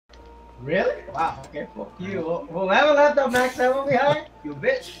Really? Wow, okay, fuck you. Whoever left the Max 7 behind, you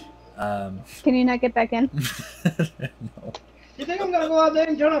bitch. Can you not get back in? No. You think I'm gonna go out there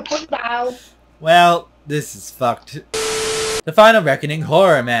and turn a foot down? Well, this is fucked. The Final Reckoning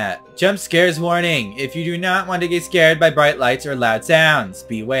Horror Map. Jump scares warning. If you do not want to get scared by bright lights or loud sounds,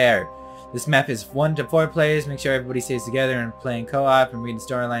 beware. This map is 1 to 4 players. Make sure everybody stays together and playing co-op and reading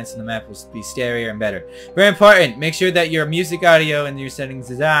storylines so the map will be scarier and better. Very important. Make sure that your music audio and your settings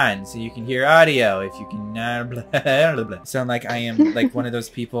is on so you can hear audio. If you cannot blah, blah, blah. Sound like I am like one of those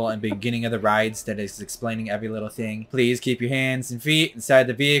people at the beginning of the rides that is explaining every little thing. Please keep your hands and feet inside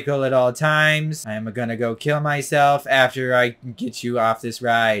the vehicle at all times. I am gonna go kill myself after I get you off this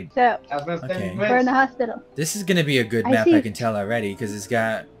ride. So, okay. we're in the hospital. This is gonna be a good map, I can tell already, because it's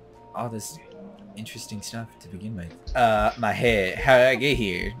got all this interesting stuff to begin with. My head. How did I get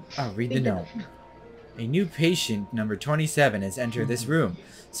here? Oh, read the note. A new patient, number 27, has entered this room.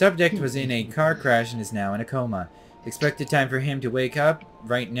 Subject was in a car crash and is now in a coma. Expected time for him to wake up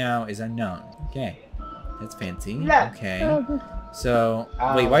right now is unknown. Okay. That's fancy. Yeah. Okay. So,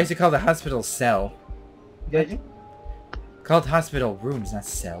 wait, why is it called a hospital cell? Did you? Called hospital rooms, not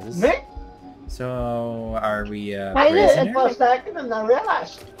cells. Me? So, are we, I did it for a second and I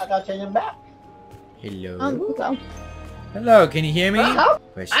realized I gotta change it back. Hello? Hello, can you hear me?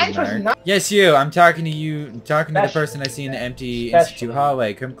 Question mark. Yes, you. I'm talking to you. I'm talking to the person I see in the empty institute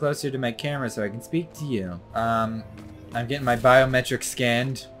hallway. Come closer to my camera so I can speak to you. I'm getting my biometric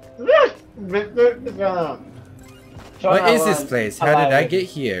scanned. What is this place? How did I get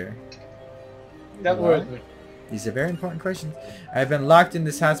here? These are very important questions. I've been locked in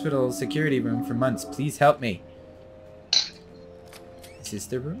this hospital security room for months. Please help me. Is this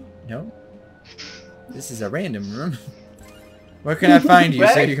the room? No? This is a random room. Where can I find you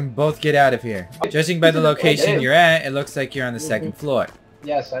so you can both get out of here? Judging by the location you're at, it looks like you're on the second floor.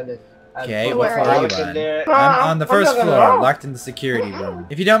 Yes, I did. Okay, what floor are you on? I'm on the first floor, locked in the security room.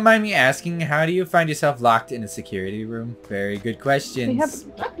 If you don't mind me asking, how do you find yourself locked in a security room? Very good questions.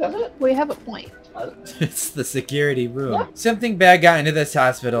 We have a point. It's the security room. Something bad got into this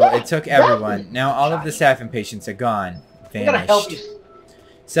hospital. It took everyone. Now all of the staff and patients are gone. Vanished.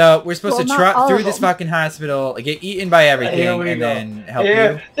 So we're supposed to trot through this fucking hospital, get eaten by everything, and then help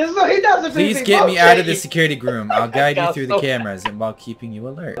you. Please get me out of the security room. I'll guide you through the cameras and while keeping you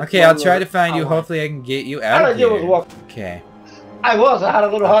alert. Okay, I'll try to find you. Hopefully I can get you out of here. Okay. I had a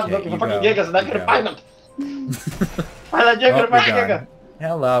little hard looking for fucking gigas and I couldn't find them.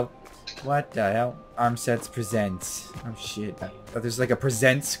 Hello. What the hell? Armsets presents. Oh shit. Oh, there's like a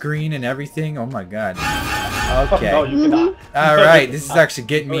present screen and everything. Oh my god. Okay. No, you cannot. Alright, this is actually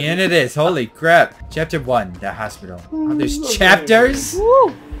getting me into this. Holy crap. Chapter 1, the hospital. Oh, there's chapters?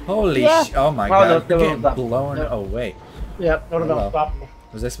 Holy sh... Oh my god. I'm getting blown away. Yep. No.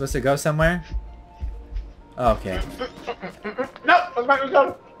 Was I supposed to go somewhere? Oh, okay. No. We're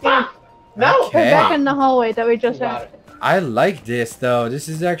back in the hallway that we just had. I like this though. This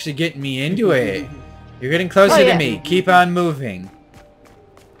is actually getting me into it. You're getting closer to me. Keep on moving.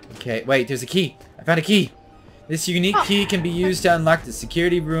 Okay, wait, there's a key. I found a key. This unique key can be used to unlock the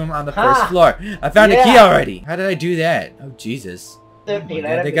security room on the first floor. I found a key already. How did I do that? Oh, Jesus. Oh God,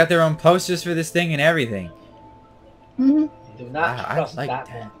 they got their own posters for this thing and everything. Do not wow, I like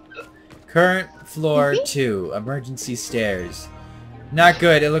that. Current floor 2. Emergency stairs. Not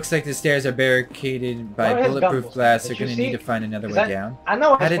good. It looks like the stairs are barricaded by bulletproof glass. They're going to need to find another way down.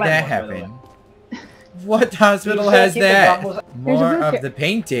 How did that happen? What hospital has that? More of the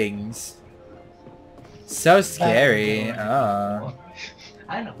paintings. So scary. Oh.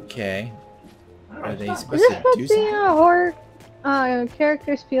 Okay. Are they supposed to do something? Horror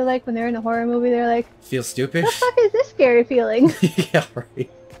characters feel like when they're in a horror movie? They're like, feel stupid? What the fuck is this scary feeling? Yeah,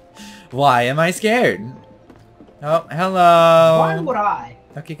 right. Why am I scared? Oh, hello. Why would I?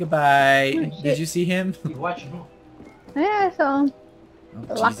 Okay, goodbye. Did you see him? You watching? Yeah, I saw him.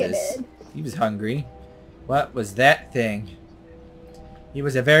 Oh, Jesus. He was hungry. What was that thing? He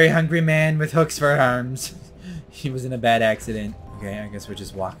was a very hungry man with hooks for arms. He was in a bad accident. Okay, I guess we're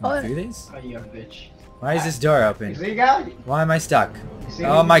just walking through this. Oh, you bitch. Why is this door open? See, guy? Why am I stuck?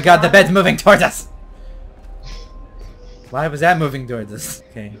 Oh my god, the bed's moving towards us! Why was that moving towards us?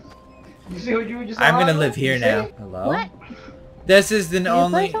 Okay. You see what you just I'm gonna live here now. Hello? What? This is an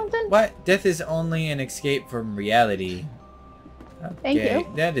only... something? What? Death is only an escape from reality. Okay. Thank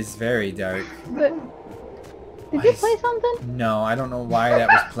you. That is very dark. But did you play something? No, I don't know why that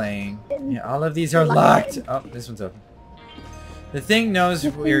was playing. Yeah, all of these are locked. Oh, this one's open. The thing knows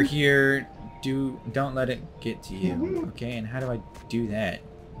we're here. Don't let it get to you. Okay, and how do I do that?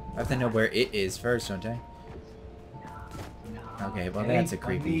 I have to know where it is first, don't I? Okay, well that's a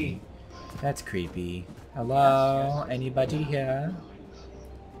creepy That's creepy. Hello? Anybody here?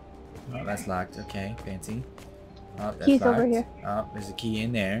 Oh, that's locked. Okay, fancy. Oh, that's Key's locked. over here. Oh, there's a key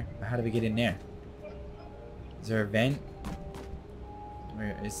in there. How do we get in there? Is there a vent?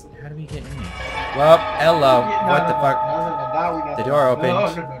 Where is... How do we get in there? Well, hello. What the fuck? The door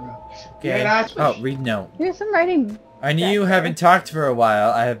opened. Okay. Oh, read note. Here's some writing. I knew you haven't talked for a while.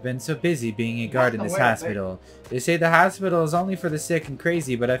 I have been so busy being a guard in this hospital. They say the hospital is only for the sick and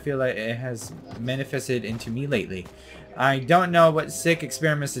crazy, but I feel like it has manifested into me lately. I don't know what sick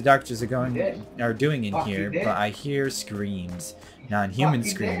experiments the doctors are doing in here, but I hear screams. Non-human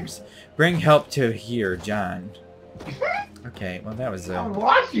screams. Bring help to here, John. Okay, well that was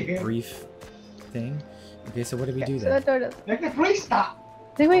a brief thing. Okay, so what do we do So then? that door does. Make the police stop.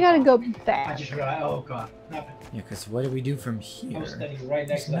 I think we gotta go I back. just realized, oh god, nothing. Yeah, because what do we do from I here? was standing right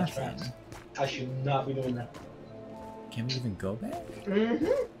next to that There's trap. nothing. I should not be doing that. Can we even go back? Mm-hmm.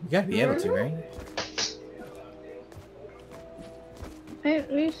 We gotta be able to, right?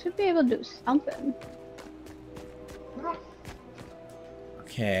 We should be able to do something.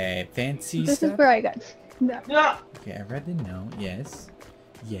 Okay, fancy This stuff. is where I got. No. Yeah. Okay, I read the note. Yes.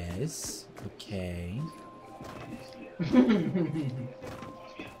 Yes. Okay.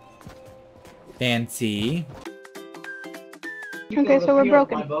 Fancy. Okay, so we're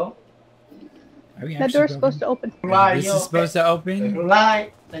broken. Are we That actually door's broken? supposed to open. This is supposed to open?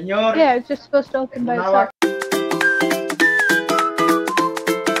 Lie, señor. Yeah, it's just supposed to open by itself.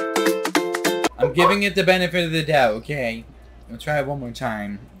 I'm giving it the benefit of the doubt, okay? I'll try it one more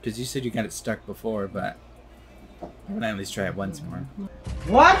time. Because you said you got it stuck before, but I'm gonna at least try it once more.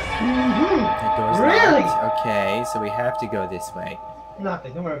 What? That door's Really? locked. Okay, so we have to go this way.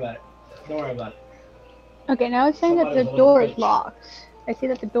 Nothing. Don't worry about it. Don't worry about it. Okay, now it's saying that the Somebody's door little is locked. I see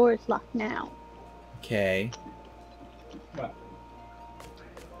that the door is locked now. Okay. What?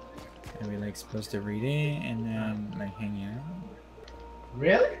 Are we like supposed to read it and then like hang out?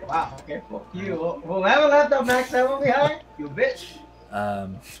 Really? Wow. Okay. Fuck you. We'll have a laptop Max that one behind. You bitch.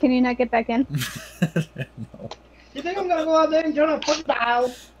 Can you not get back in? No. You think I'm gonna go out there and join a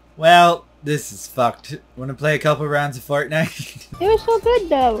football? Well, this is fucked. Wanna play a couple rounds of Fortnite? It was so good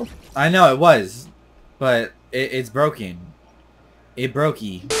though. I know it was, but it's broken. It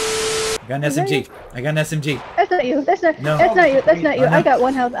brokey. I got an SMG. I got an SMG. That's not you. That's not. No. That's not you. That's not you. Oh, no. I got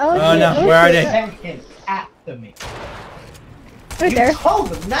one health. Oh, Oh, shit. no. Oh, Where are shit. they? Send him after me. Right You there. told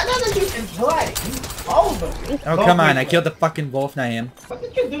them. None of you can play. You told them. Oh, come on. I killed the fucking wolf, Naim. What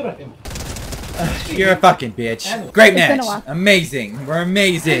did you do to him? You're a fucking bitch. Great It's been a match. while. Amazing. We're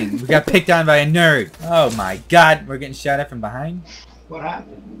amazing. We got picked on by a nerd. Oh my god. We're getting shot at from behind. What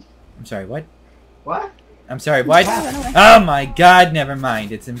happened? I'm sorry, what? What? I'm sorry, what? Oh my god, never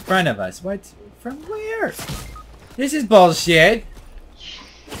mind. It's in front of us. What? From where? This is bullshit.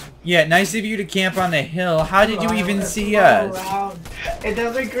 Yeah, nice of you to camp on the hill. How did you even see us? It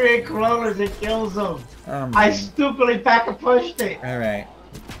doesn't create crawlers, it kills them. Oh I my. stupidly pack a push it. Alright.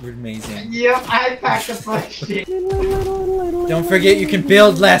 We're amazing. Yep, I packed a push it. Don't forget you can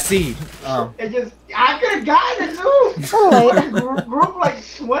build, Lassie. Oh. It just, I could have gotten it too. Oh, Group like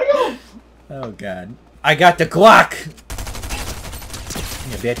 20 of them. Oh god. I got the Glock!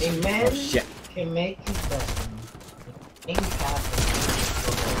 Yeah, bitch. Amen. Oh shit. Can make you better.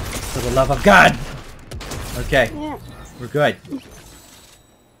 For the love of God! Okay. Yeah. We're good.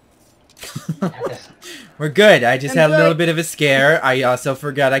 We're good. I just had a little bit of a scare. I also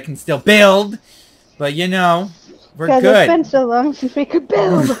forgot I can still build. But you know, we're Because it's been good. so long since we could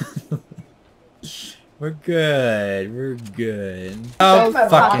build. We're good. We're good. Oh,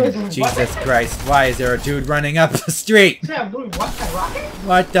 fucking Jesus Christ. Why is there a dude running up the street? Sam, doing what? That rocket?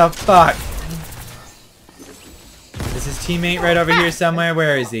 What the fuck? Is his teammate right over here somewhere?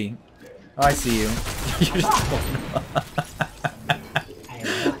 Where is he? Oh, I see you. You're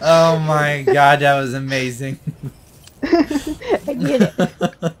oh my god, that was amazing. I get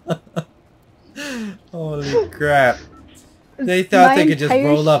it. Holy crap. They thought they could just entire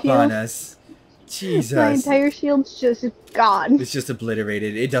roll up on shield- us. Jesus. My entire shield's just gone. It's just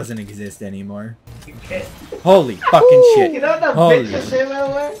obliterated. It doesn't exist anymore. Okay. Holy fucking Ooh. shit. You know the Holy. bitch is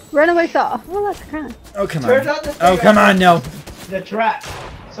everywhere? Runaway saw. Oh, that's kind. Oh, come Turns on. out the Oh, come on, no. The trap.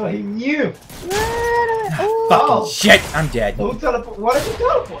 So he knew. Oh. Fucking shit. I'm dead. Who teleport? What did you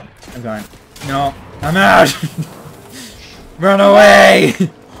teleport? I'm going. No. I'm out. Run away.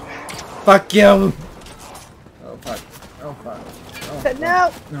 Fuck you. Oh, fuck. Oh, fuck. Oh, But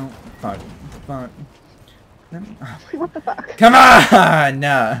no. no. Fuck. Fuck. Oh, What the fuck? come on!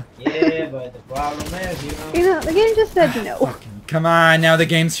 Nah. Yeah, but the problem is, you know. You know, the game just said no. Fucking come on, now the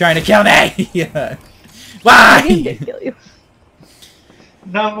game's trying to kill me! Yeah. The game did Why? kill you.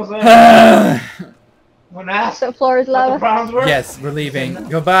 No, was when I asked The floor is what the lava. problems were. Yes, we're leaving.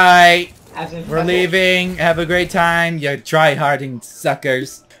 Goodbye. As in, We're that's it. leaving. Have a great time, you try-harding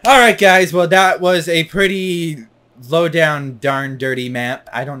suckers. Alright guys, well that was a pretty low-down, darn dirty map.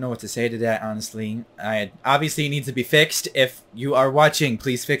 I don't know what to say to that, honestly. Obviously it needs to be fixed. If you are watching,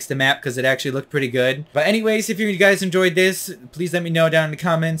 please fix the map because it actually looked pretty good. But anyways, if you guys enjoyed this, please let me know down in the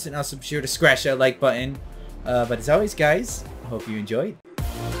comments and also be sure to scratch that like button. But as always guys, I hope you enjoyed.